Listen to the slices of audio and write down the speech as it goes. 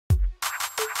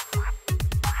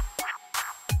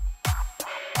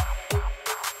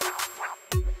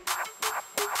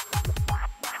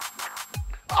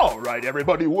All right,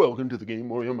 everybody, welcome to the Game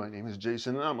Warrior. My name is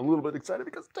Jason, and I'm a little bit excited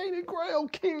because Tainted Grail,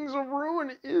 Kings of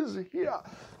Ruin, is here.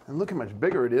 And look how much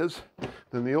bigger it is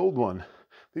than the old one.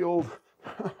 The old,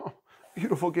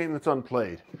 beautiful game that's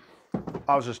unplayed.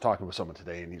 I was just talking with someone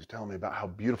today, and he was telling me about how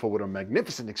beautiful, what a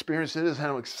magnificent experience it is,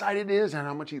 how excited it is, and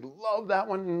how much he loved that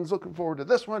one, and he's looking forward to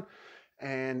this one.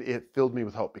 And it filled me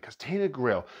with hope because Tainted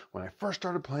Grail, when I first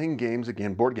started playing games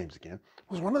again, board games again,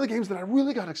 was one of the games that I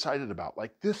really got excited about.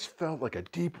 Like, this felt like a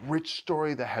deep, rich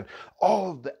story that had all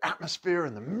of the atmosphere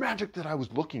and the magic that I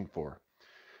was looking for.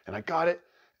 And I got it,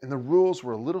 and the rules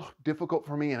were a little difficult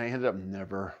for me, and I ended up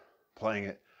never playing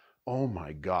it. Oh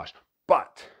my gosh.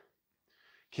 But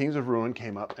Kings of Ruin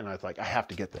came up, and I was like, I have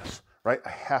to get this, right? I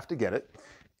have to get it.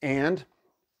 And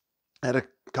I had a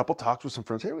couple talks with some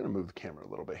friends. Hey, we're going to move the camera a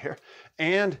little bit here.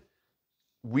 And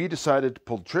we decided to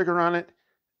pull the trigger on it.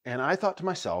 And I thought to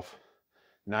myself,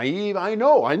 naive, I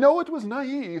know it was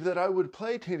naive that I would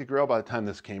play Tainted Grail by the time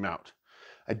this came out.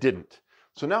 I didn't.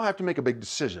 So now I have to make a big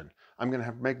decision. I'm going to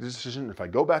have to make the decision if I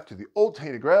go back to the old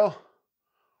Tainted Grail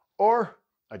or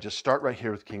I just start right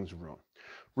here with Kings of Ruin.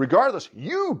 Regardless,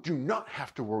 you do not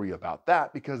have to worry about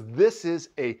that because this is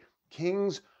a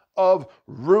Kings of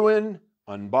Ruin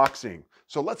unboxing.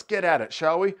 So let's get at it,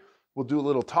 shall we? We'll do a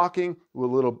little talking, a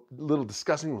little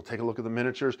discussing. We'll take a look at the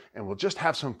miniatures and we'll just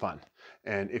have some fun.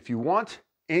 And if you want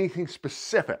anything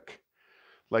specific,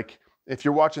 like if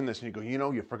you're watching this and you go, you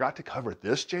know, you forgot to cover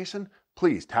this, Jason,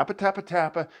 please type it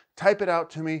out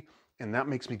to me. And that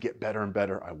makes me get better and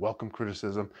better. I welcome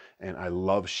criticism and I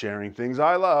love sharing things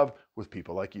I love with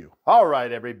people like you. All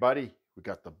right, everybody. We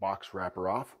got the box wrapper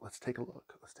off. Let's take a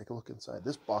look. Let's take a look inside.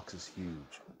 This box is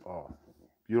huge. Oh,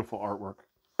 beautiful artwork.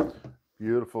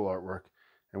 Beautiful artwork.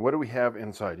 And what do we have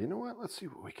inside? You know what? Let's see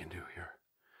what we can do here.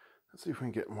 Let's see if we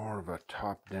can get more of a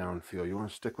top-down feel. You want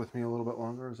to stick with me a little bit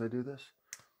longer as I do this?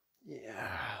 Yeah,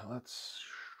 let's...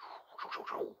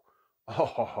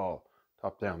 Oh,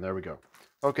 top-down. There we go.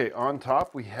 Okay, on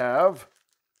top we have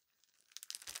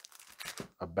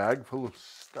a bag full of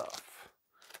stuff.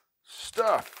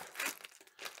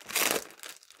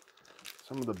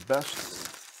 Some of the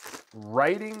best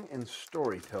writing and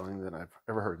storytelling that I've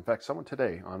ever heard. In fact, someone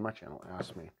today on my channel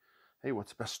asked me, hey,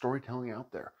 what's the best storytelling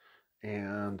out there?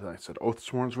 And I said,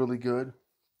 Oathsworn's really good.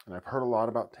 And I've heard a lot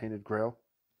about Tainted Grail.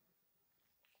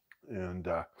 And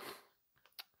I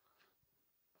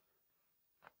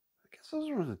guess those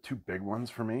were the two big ones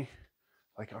for me.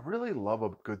 Like, I really love a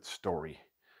good story.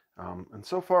 And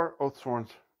so far,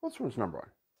 Oathsworn's number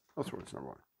one. Oathsworn's number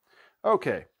one.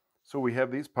 Okay, so we have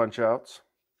these punch outs.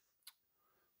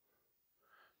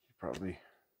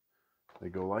 They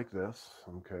go like this,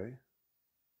 okay.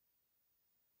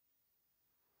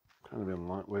 Kind of in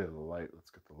way of the light.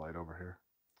 Let's get the light over here.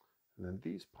 And then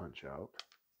these punch out.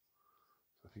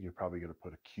 So I think you're probably going to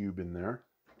put a cube in there.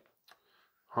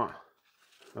 Huh.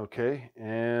 Okay,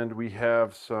 and we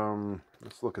have some,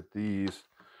 let's look at these.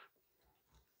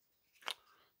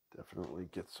 Definitely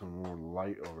get some more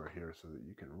light over here so that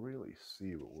you can really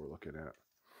see what we're looking at.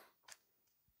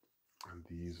 And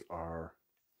these are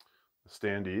the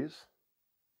standees.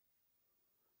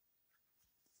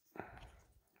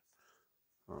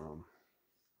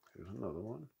 Here's another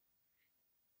one.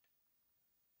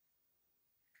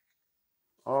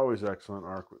 Always excellent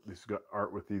art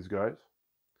with these guys.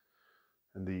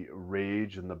 And the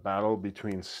rage and the battle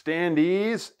between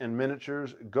standees and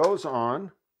miniatures goes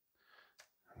on.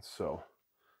 And so,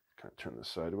 kind of turn this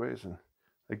sideways. And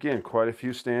again, quite a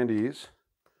few standees.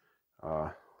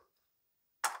 I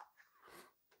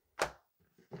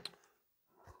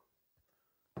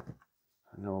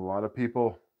know a lot of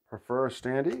people prefer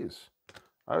standees.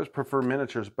 I always prefer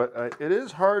miniatures, but it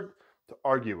is hard to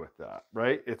argue with that,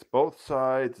 right? It's both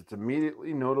sides. It's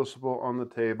immediately noticeable on the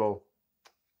table.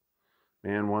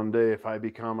 Man, one day if I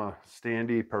become a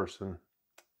standee person,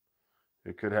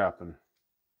 it could happen.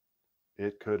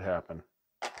 It could happen.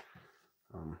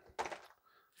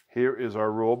 Here is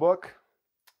our rule book.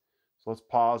 So let's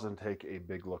pause and take a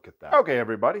big look at that. Okay,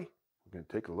 everybody, we're going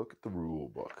to take a look at the rule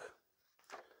book.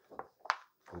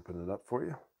 Open it up for you.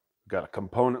 We've got a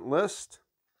component list,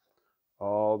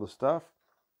 all the stuff.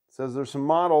 It says there's some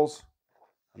models.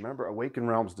 Remember, Awakened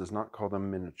Realms does not call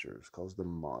them miniatures, it calls them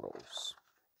models.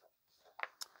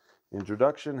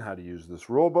 Introduction, how to use this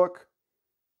rule book.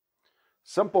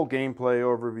 Simple gameplay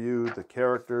overview, the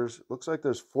characters. It looks like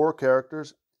there's 4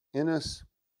 characters. Innis,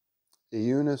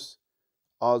 Eunis,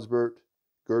 Osbert,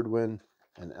 Gerdwin,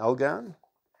 and Elgan.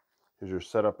 Here's your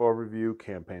setup overview,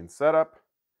 campaign setup.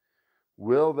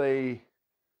 Will they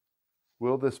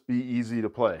Will this be easy to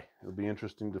play? It'll be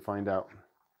interesting to find out.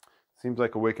 Seems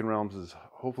like Awakened Realms is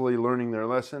hopefully learning their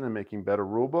lesson and making better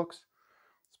rule books,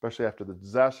 especially after the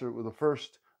disaster with the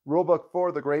first rule book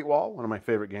for The Great Wall, one of my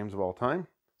favorite games of all time.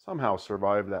 Somehow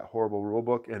survived that horrible rule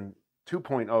book, and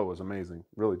 2.0 was amazing.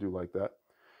 Really do like that.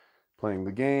 Playing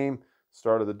the game,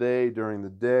 start of the day, during the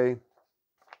day,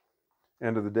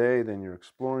 end of the day, then your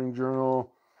exploring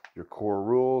journal, your core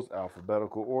rules,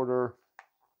 alphabetical order.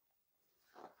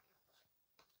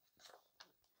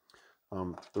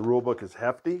 The rule book is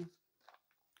hefty.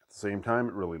 At the same time,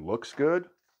 it really looks good.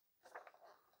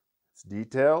 It's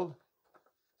detailed.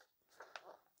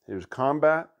 Here's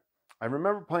combat. I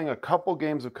remember playing a couple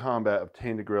games of combat of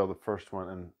Tainted Grail, the first one,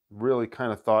 and really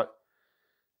kind of thought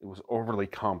it was overly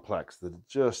complex, that it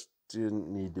just didn't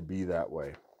need to be that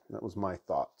way. That was my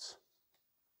thoughts.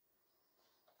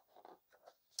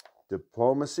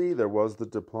 Diplomacy, there was the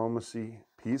diplomacy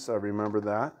piece, I remember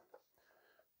that.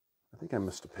 I think I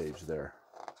missed a page there.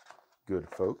 Good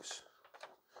folks.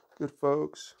 Good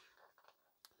folks.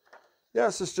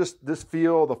 Yes, it's just this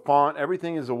feel, the font,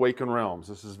 everything is Awakened Realms.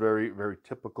 This is very, very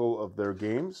typical of their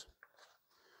games.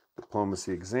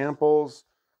 Diplomacy examples.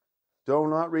 Do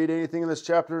not read anything in this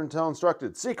chapter until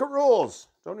instructed. Secret rules.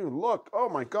 Don't even look. Oh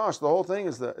my gosh, the whole thing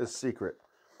is secret.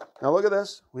 Now look at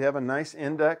this. We have a nice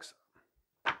index.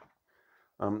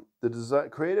 The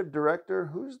creative director,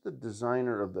 who's the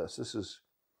designer of this? This is,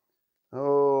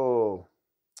 oh,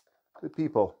 good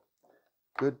people.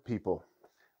 Good people.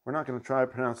 We're not going to try to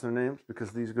pronounce their names because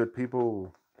these good people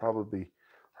will probably be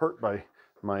hurt by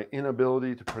my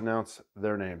inability to pronounce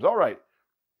their names. All right.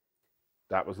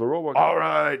 That was the rulebook. All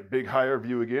right. Big higher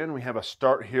view again. We have a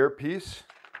start here piece.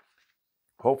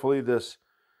 Hopefully this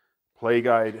play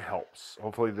guide helps.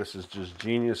 Hopefully this is just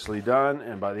geniusly done.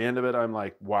 And by the end of it, I'm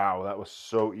like, wow, that was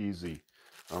so easy.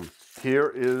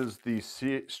 Here is the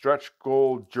stretch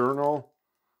goal journal,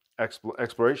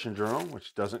 exploration journal,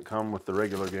 which doesn't come with the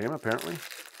regular game, apparently.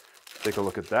 Take a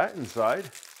look at that inside.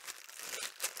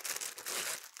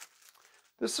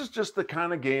 This is just the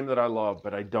kind of game that I love,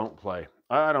 but I don't play.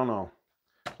 I don't know.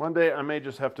 One day I may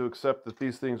just have to accept that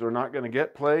these things are not going to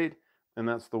get played, and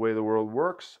that's the way the world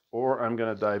works, or I'm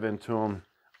going to dive into them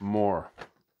more.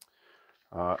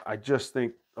 I just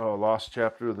think, oh, Lost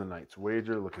Chapter of the Knight's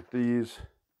Wager. Look at these.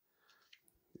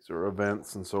 These are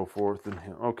events and so forth. And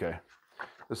okay,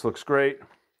 this looks great.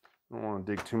 I don't want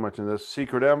to dig too much into this.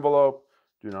 Secret envelope.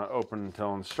 Do not open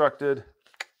until instructed.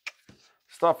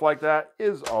 Stuff like that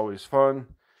is always fun.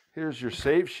 Here's your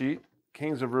save sheet.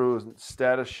 Kings of Ruin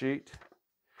status sheet.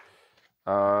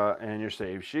 And your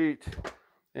save sheet.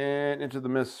 And Into the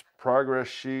Mist progress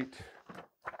sheet.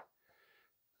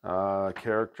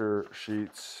 Character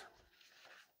sheets.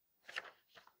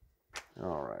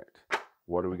 All right.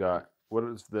 What do we got? What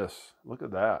is this? Look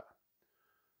at that.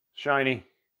 Shiny.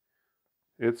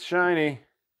 It's shiny.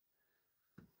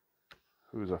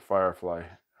 Who's a Firefly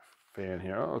fan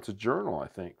here? Oh, it's a journal, I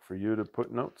think, for you to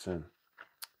put notes in.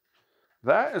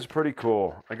 That is pretty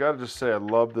cool. I got to just say, I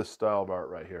love this style of art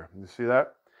right here. You see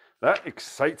that? That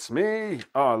excites me.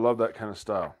 Oh, I love that kind of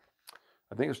style.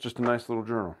 I think it's just a nice little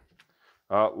journal.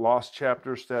 Lost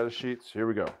Chapter status sheets. Here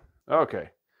we go.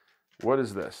 Okay. What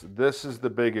is this? This is the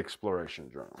big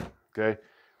exploration journal. Okay.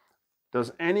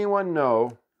 Does anyone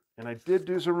know, and I did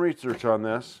do some research on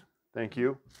this. Thank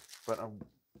you. But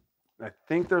I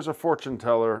think there's a fortune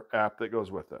teller app that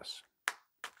goes with this.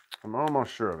 I'm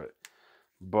almost sure of it.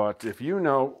 But if you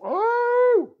know,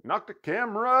 oh, knock the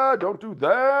camera, don't do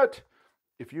that.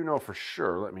 If you know for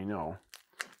sure, let me know.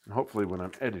 And hopefully when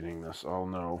I'm editing this, I'll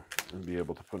know and be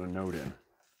able to put a note in.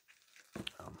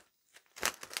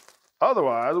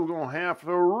 Otherwise, we're going to have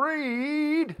to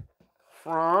read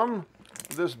from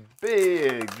this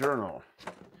big journal.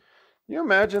 Can you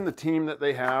imagine the team that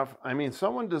they have? I mean,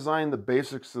 someone designed the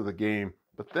basics of the game,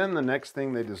 but then the next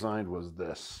thing they designed was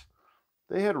this.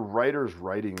 They had writers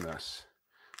writing this.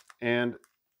 And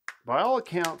by all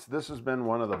accounts, this has been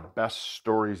one of the best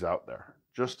stories out there.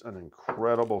 Just an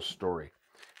incredible story.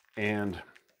 And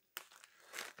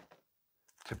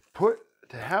to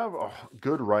have a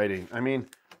good writing, I mean,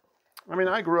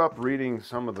 I grew up reading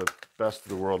some of the best of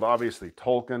the world. Obviously,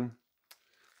 Tolkien.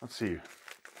 Let's see.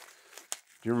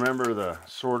 Do you remember The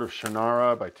Sword of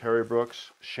Shannara by Terry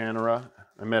Brooks? Shannara.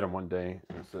 I met him one day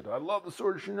and I said, I love The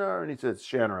Sword of Shannara. And he said,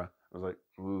 Shannara. I was like,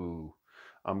 ooh.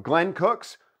 Glenn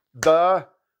Cook's The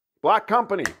Black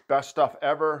Company. Best stuff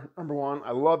ever. #1.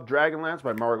 I love Dragonlance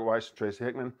by Margaret Weiss and Tracy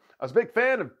Hickman. I was a big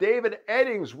fan of David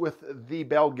Eddings with The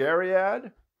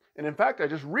Belgariad. And in fact, I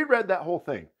just reread that whole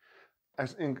thing,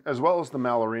 as well as The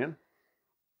Malloreon.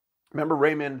 Remember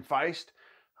Raymond Feist?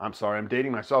 I'm sorry, I'm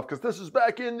dating myself because this is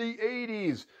back in the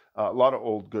 80s. A lot of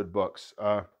old good books.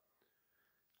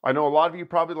 I know a lot of you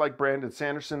probably like Brandon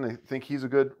Sanderson. They think he's a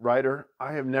good writer.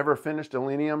 I have never finished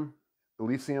Elysium,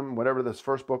 whatever this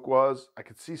first book was. I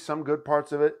could see some good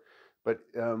parts of it, but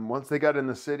once they got in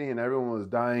the city and everyone was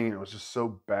dying and it was just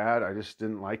so bad, I just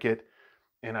didn't like it.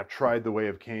 And I've tried The Way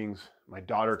of Kings. My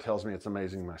daughter tells me it's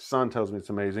amazing. My son tells me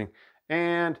it's amazing.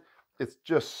 And it's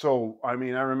just so, I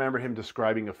mean, I remember him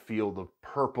describing a field of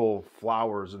purple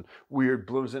flowers and weird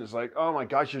blooms. And it's like, oh my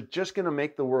gosh, you're just going to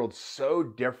make the world so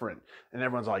different. And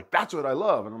everyone's like, that's what I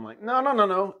love. And I'm like,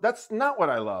 no, that's not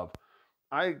what I love.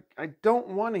 I don't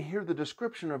want to hear the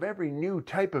description of every new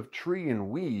type of tree and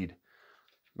weed.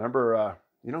 Remember,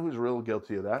 you know who's real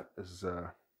guilty of that? Is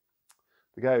the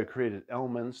guy who created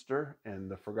Elminster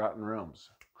and the Forgotten Realms.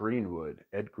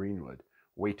 Ed Greenwood.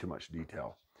 Way too much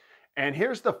detail. And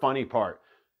here's the funny part.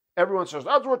 Everyone says,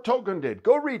 that's what Tolkien did.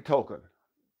 Go read Tolkien.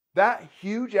 That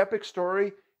huge epic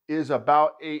story is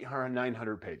about 800,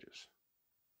 900 pages.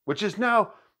 Which is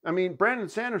now, I mean, Brandon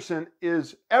Sanderson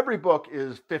is, every book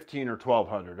is 15 or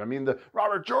 1200. I mean, the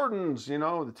Robert Jordans, you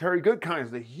know, the Terry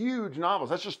Goodkinds, the huge novels.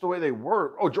 That's just the way they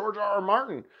were. Oh, George R. R.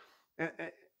 Martin.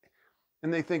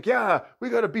 And they think, yeah, we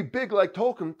got to be big like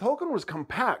Tolkien. Tolkien was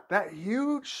compact. That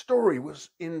huge story was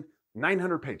in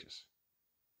 900 pages.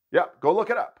 Yep, go look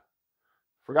it up.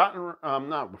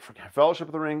 Fellowship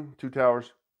of the Ring, Two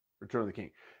Towers, Return of the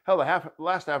King. Hell, the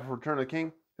last half of Return of the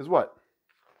King is what?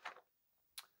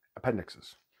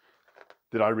 Appendixes.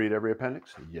 Did I read every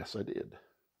appendix? Yes, I did.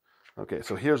 Okay,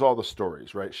 so here's all the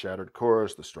stories, right? Shattered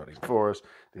Chorus, the Strutting Forest,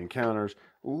 the Encounters.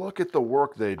 Look at the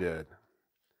work they did.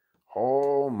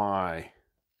 Oh my.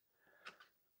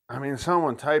 I mean,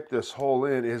 someone typed this whole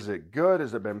in. Is it good?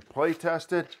 Has it been play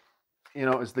tested? You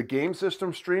know, is the game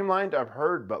system streamlined? I've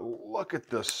heard, but look at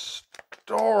the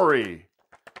story.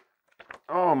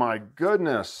 Oh my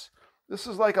goodness. This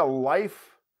is like a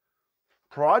life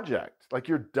project. Like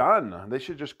you're done. They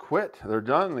should just quit. They're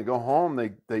done. They go home.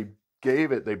 They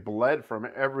gave it. They bled from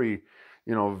every,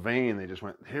 you know, vein. They just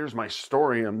went, here's my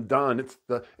story. I'm done.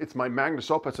 It's my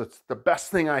magnus opus. It's the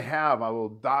best thing I have. I will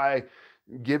die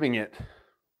giving it.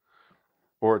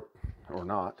 Or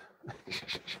not.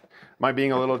 Am I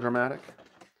being a little dramatic?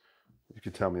 You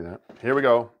could tell me that. Here we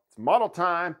go. It's model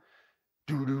time.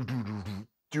 Model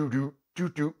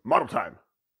time.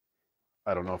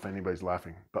 I don't know if anybody's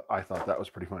laughing, but I thought that was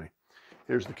pretty funny.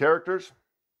 Here's the characters.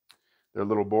 Their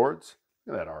little boards.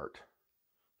 Look at that art.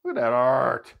 Look at that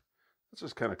art. That's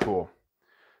just kind of cool.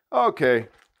 Okay,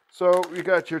 so you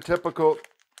got your typical,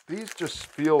 these just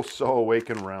feel so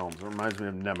Awakened Realms. It reminds me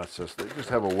of Nemesis. They just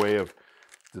have a way of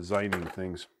designing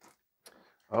things.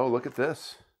 Oh, look at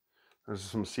this. There's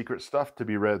some secret stuff to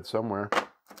be read somewhere.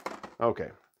 Okay,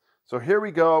 so here we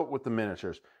go with the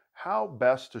miniatures. How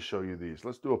best to show you these?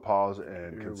 Let's do a pause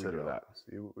and consider that.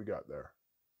 See what we got there.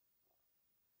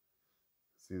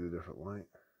 See the different light.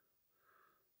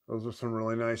 Those are some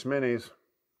really nice minis.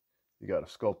 You got a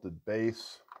sculpted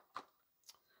base.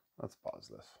 Let's pause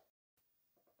this.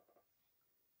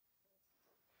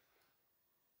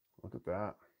 Look at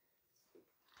that.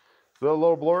 Is that a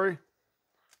little blurry?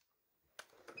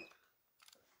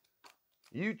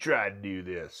 You tried to do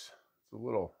this. It's a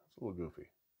little goofy.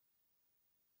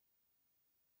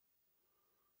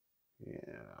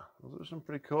 Yeah, those are some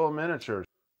pretty cool miniatures.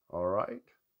 All right.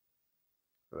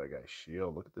 Look at that guy's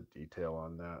shield. Look at the detail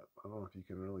on that. I don't know if you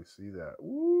can really see that.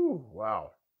 Ooh,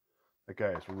 wow. That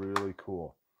guy is really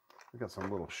cool. We got some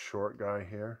little short guy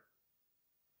here.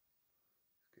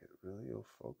 Get really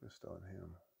focused on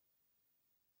him.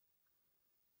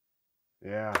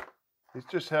 Yeah, these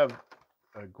just have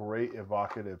a great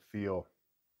evocative feel.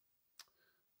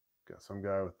 Got some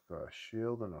guy with a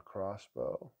shield and a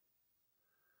crossbow.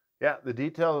 Yeah, the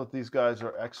detail of these guys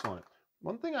are excellent.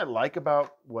 One thing I like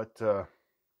about what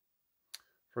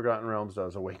Forgotten Realms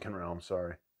does, Awakened Realms,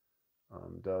 sorry,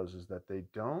 does is that they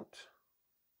don't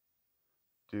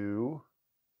do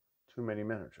too many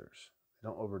miniatures. They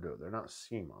don't overdo it. They're not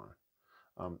CMON.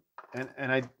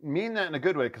 And I mean that in a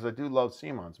good way because I do love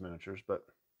CMON's miniatures, but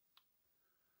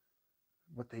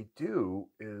what they do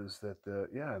is that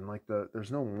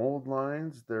there's no mold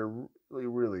lines. They're really,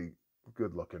 really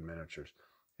good looking miniatures.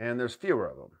 And there's fewer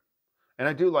of them. And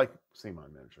I do like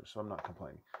CMON miniatures, so I'm not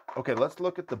complaining. Okay, let's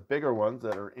look at the bigger ones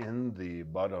that are in the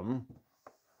bottom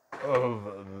of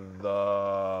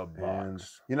the box. And,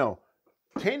 you know,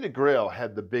 Tainted Grail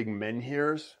had the big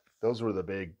menhirs. Those were the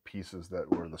big pieces that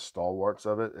were the stalwarts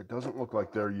of it. It doesn't look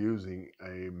like they're using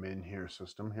a menhir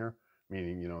system here,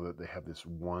 meaning, you know, that they have this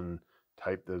one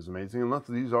type that is amazing. Unless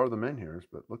these are the menhirs,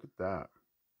 but look at that.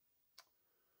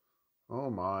 Oh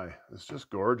my, it's just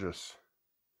gorgeous.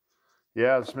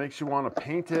 Yeah, this makes you want to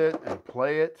paint it and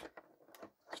play it.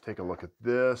 Let's take a look at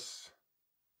this.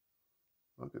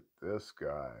 Look at this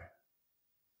guy.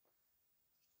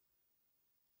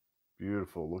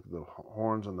 Beautiful. Look at the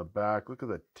horns on the back. Look at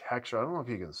the texture. I don't know if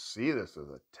you can see this. There's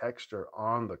a texture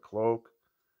on the cloak.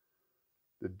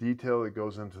 The detail that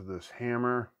goes into this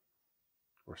hammer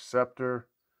or scepter.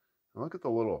 And look at the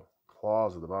little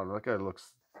claws at the bottom. That guy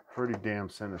looks pretty damn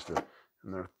sinister.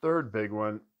 And their third big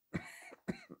one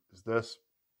is this.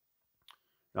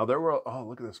 Now there were, oh,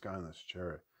 look at this guy on this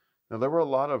chariot. Now there were a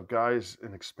lot of guys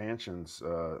in expansions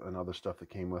and other stuff that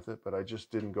came with it, but I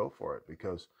just didn't go for it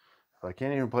because if I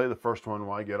can't even play the first one,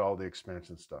 why get all the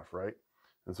expansion stuff, right?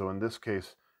 And so in this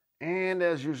case, and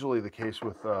as usually the case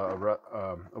with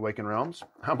Awakened Realms,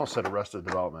 I almost said Arrested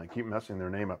Development. I keep messing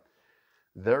their name up.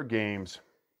 Their games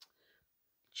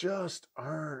just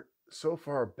aren't so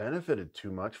far benefited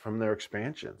too much from their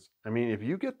expansions. I mean, if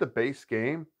you get the base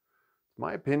game, it's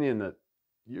my opinion that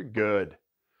you're good.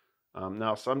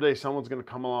 Now, someday someone's going to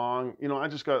come along. You know, I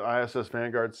just got ISS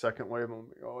Vanguard second wave. I'm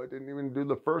like, oh, I didn't even do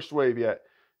the first wave yet.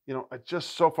 You know, I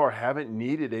just so far haven't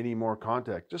needed any more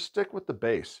contact. Just stick with the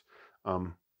base.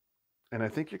 And I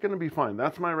think you're going to be fine.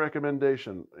 That's my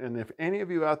recommendation. And if any of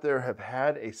you out there have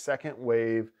had a second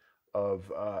wave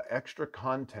of extra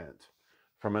content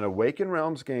from an Awakened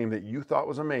Realms game that you thought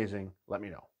was amazing, let me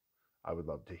know. I would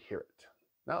love to hear it.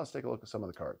 Now let's take a look at some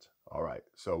of the cards. All right,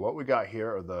 so what we got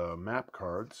here are the map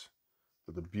cards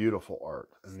with the beautiful art.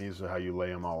 And these are how you lay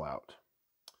them all out.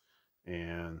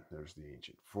 And there's the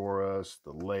ancient forest,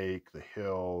 the lake, the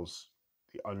hills,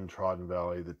 the untrodden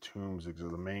valley, the tombs,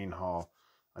 the main hall.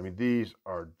 I mean, these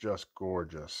are just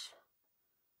gorgeous.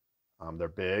 They're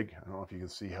big. I don't know if you can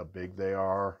see how big they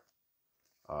are.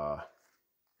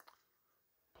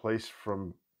 Place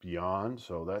from beyond,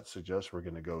 so that suggests we're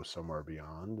going to go somewhere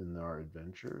beyond in our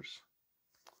adventures.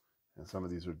 And some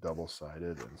of these are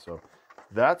double-sided, and so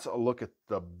that's a look at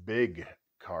the big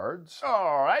cards.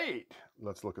 All right,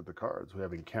 let's look at the cards. We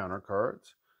have encounter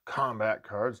cards, combat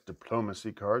cards,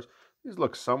 diplomacy cards. These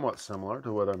look somewhat similar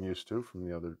to what I'm used to from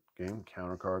the other game.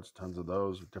 Counter cards, tons of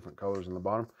those with different colors in the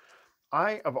bottom.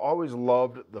 I have always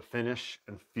loved the finish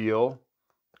and feel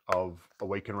of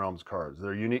Awakened Realms cards.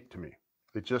 They're unique to me.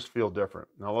 They just feel different.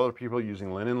 Now, a lot of people are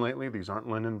using linen lately. These aren't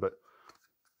linen, but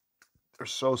they're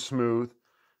so smooth.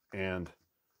 And,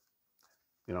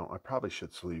 you know, I probably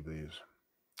should sleeve these.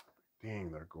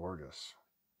 Dang, they're gorgeous.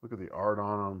 Look at the art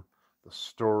on them, the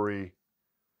story.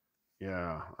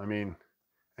 Yeah, I mean,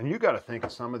 and you got to think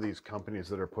of some of these companies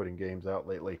that are putting games out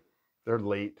lately. They're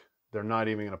late. They're not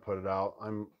even going to put it out.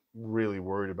 I'm really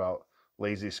worried about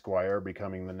Lazy Squire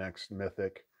becoming the next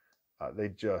Mythic. They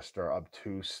just are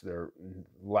obtuse. They're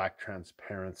lack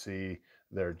transparency.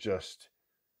 They're just,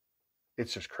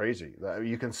 it's just crazy.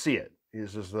 You can see it.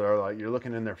 It's just, they're like, you're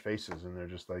looking in their faces and they're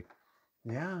just like,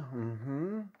 yeah,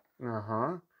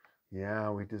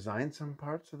 yeah, we designed some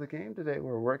parts of the game today.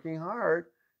 We're working hard.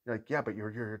 You're like, yeah, but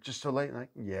you're just so late. Like,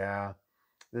 yeah,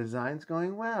 the design's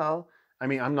going well. I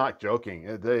mean, I'm not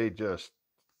joking. They just,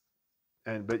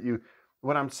 but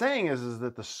what I'm saying is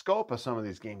that the scope of some of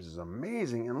these games is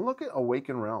amazing. And look at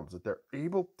Awakened Realms, that they're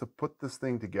able to put this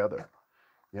thing together.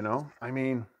 You know, I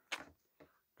mean,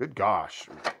 good gosh,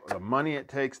 the money it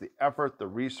takes, the effort, the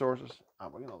resources.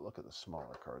 We're going to look at the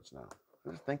smaller cards now.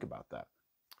 Just think about that.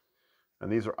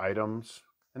 And these are items.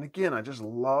 And again, I just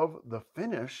love the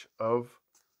finish of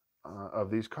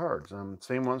these cards.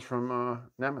 Same ones from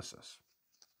Nemesis.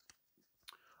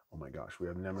 Oh my gosh, we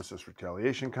have Nemesis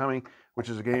Retaliation coming, which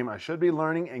is a game I should be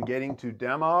learning and getting to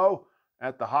demo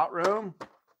at the Hot Room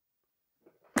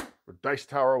for Dice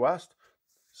Tower West.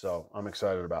 So I'm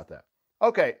excited about that.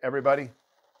 Okay, everybody,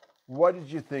 what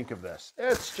did you think of this?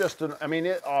 It's just I mean,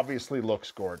 it obviously looks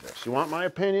gorgeous. You want my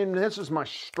opinion? This is my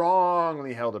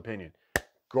strongly held opinion.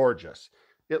 Gorgeous.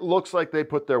 It looks like they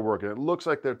put their work in. It looks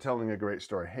like they're telling a great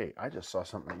story. Hey, I just saw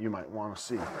something that you might want to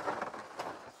see.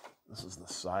 This is the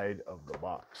side of the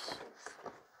box.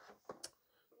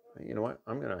 You know what?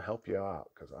 I'm going to help you out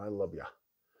because I love you.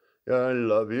 I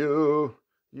love you.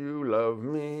 You love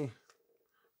me.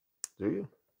 Do you?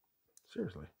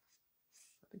 Seriously.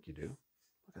 I think you do.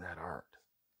 Look at that art.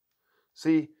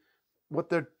 See, what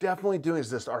they're definitely doing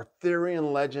is this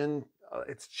Arthurian legend.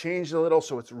 It's changed a little,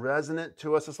 so it's resonant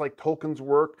to us. It's like Tolkien's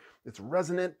work. It's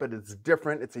resonant, but it's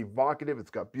different. It's evocative.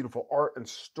 It's got beautiful art and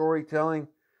storytelling.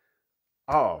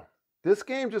 Oh, this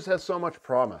game just has so much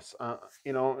promise.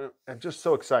 You know, I'm just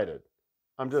so excited.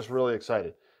 I'm just really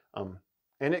excited.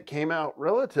 And it came out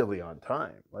relatively on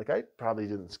time. Like, I probably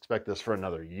didn't expect this for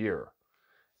another year.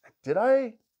 Did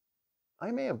I? I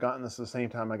may have gotten this the same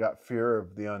time I got Fear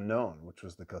of the Unknown, which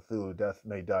was the Cthulhu Death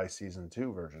May Die Season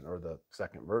 2 version, or the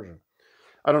second version.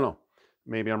 I don't know.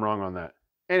 Maybe I'm wrong on that.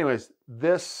 Anyways,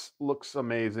 this looks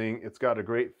amazing. It's got a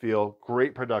great feel,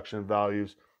 great production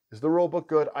values. Is the rulebook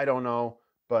good? I don't know.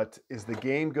 But is the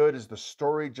game good? Is the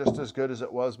story just as good as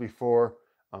it was before?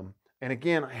 And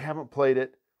again, I haven't played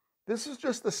it. This is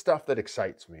just the stuff that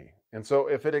excites me. And so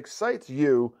if it excites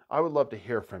you, I would love to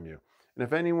hear from you. And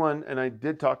if anyone, and I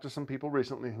did talk to some people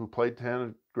recently who played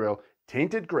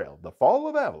Tainted Grail, The Fall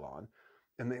of Avalon,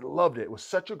 and they loved it. It was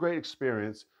such a great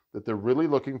experience that they're really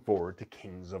looking forward to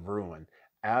Kings of Ruin,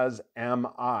 as am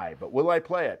I. But will I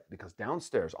play it? Because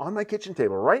downstairs on my kitchen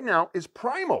table right now is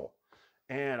Primal.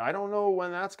 And I don't know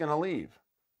when that's going to leave,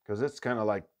 because it's kind of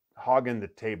like hogging the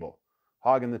table.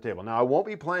 Now, I won't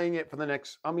be playing it for the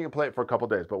next, I'm going to play it for a couple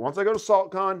days. But once I go to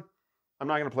SaltCon, I'm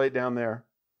not going to play it down there.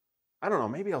 I don't know,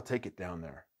 maybe I'll take it down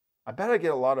there. I bet I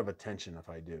get a lot of attention if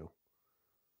I do.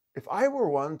 If I were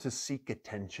one to seek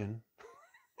attention,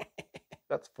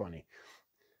 that's funny,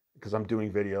 because I'm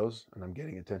doing videos and I'm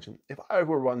getting attention. If I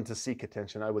were one to seek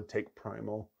attention, I would take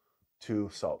Primal to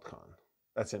SaltCon.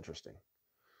 That's interesting.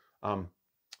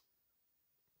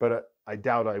 But I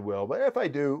doubt I will. But if I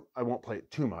do, I won't play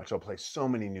it too much. I'll play so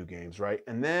many new games, right?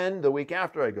 And then the week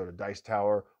after, I go to Dice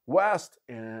Tower West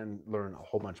and learn a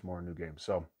whole bunch more new games.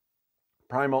 So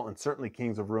Primal and certainly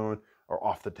Kings of Ruin are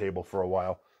off the table for a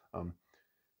while.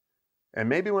 And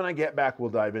maybe when I get back,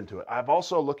 we'll dive into it. I've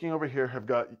also, looking over here, have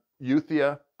got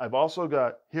Euthia. I've also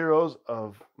got Heroes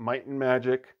of Might and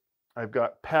Magic. I've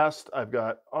got Pest. I've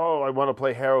got, I want to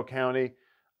play Harrow County.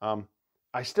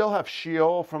 I still have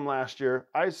Sheol from last year.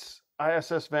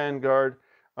 ISS Vanguard.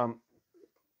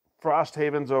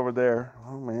 Frosthaven's over there.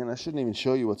 Oh man, I shouldn't even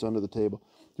show you what's under the table.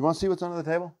 You want to see what's under the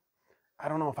table? I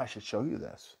don't know if I should show you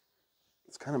this.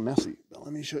 It's kind of messy, but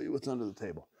let me show you what's under the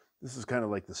table. This is kind of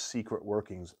like the secret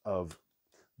workings of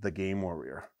the Game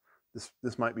Warrior.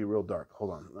 This might be real dark.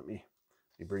 Hold on, let me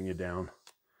bring you down.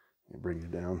 Let me bring you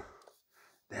down.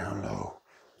 Down low.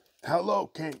 How low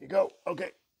can you go?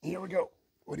 Okay, here we go.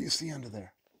 What do you see under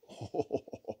there?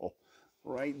 Oh,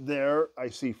 right there, I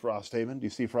see Frosthaven. Do you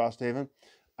see Frosthaven?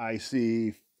 I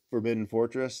see Forbidden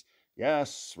Fortress.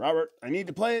 Yes, Robert, I need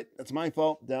to play it. That's my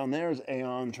fault. Down there is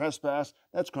Aeon Trespass.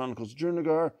 That's Chronicles of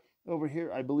Jurnagar. Over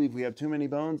here, I believe we have Too Many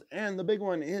Bones. And the big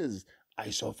one is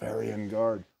Isofarian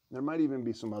Guard. There might even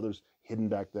be some others hidden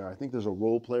back there. I think there's a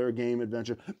role-player game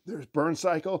adventure. There's Burn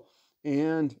Cycle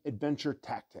and Adventure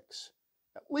Tactics.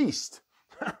 At least.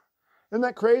 Isn't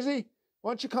that crazy?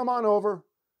 Why don't you come on over,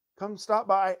 come stop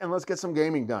by, and let's get some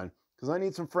gaming done. Because I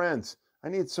need some friends. I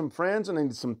need some friends, and I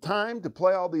need some time to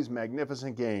play all these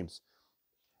magnificent games.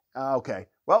 Okay,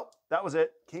 well, that was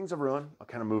it. Kings of Ruin. I'll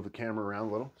kind of move the camera around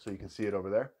a little so you can see it over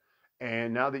there.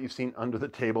 And now that you've seen under the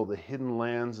table, the hidden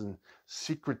lands and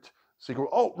secret.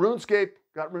 Oh, RuneScape.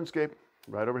 Got RuneScape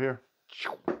right over here.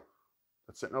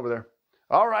 That's sitting over there.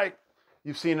 All right,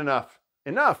 you've seen enough.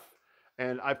 And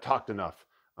I've talked enough.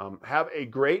 Have a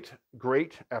great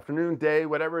afternoon, day,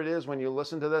 whatever it is when you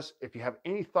listen to this. If you have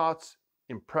any thoughts,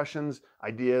 impressions,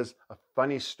 ideas, a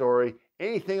funny story,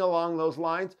 anything along those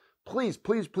lines, please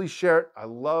share it. I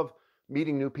love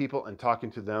meeting new people and talking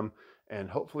to them.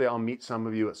 And hopefully I'll meet some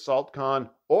of you at SaltCon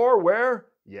or where?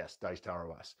 Yes, Dice Tower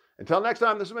West. Until next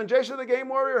time, this has been Jason the Game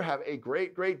Warrior. Have a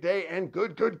great day and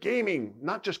good gaming.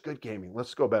 Not just good gaming.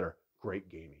 Let's go better. Great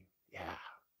gaming. Yeah.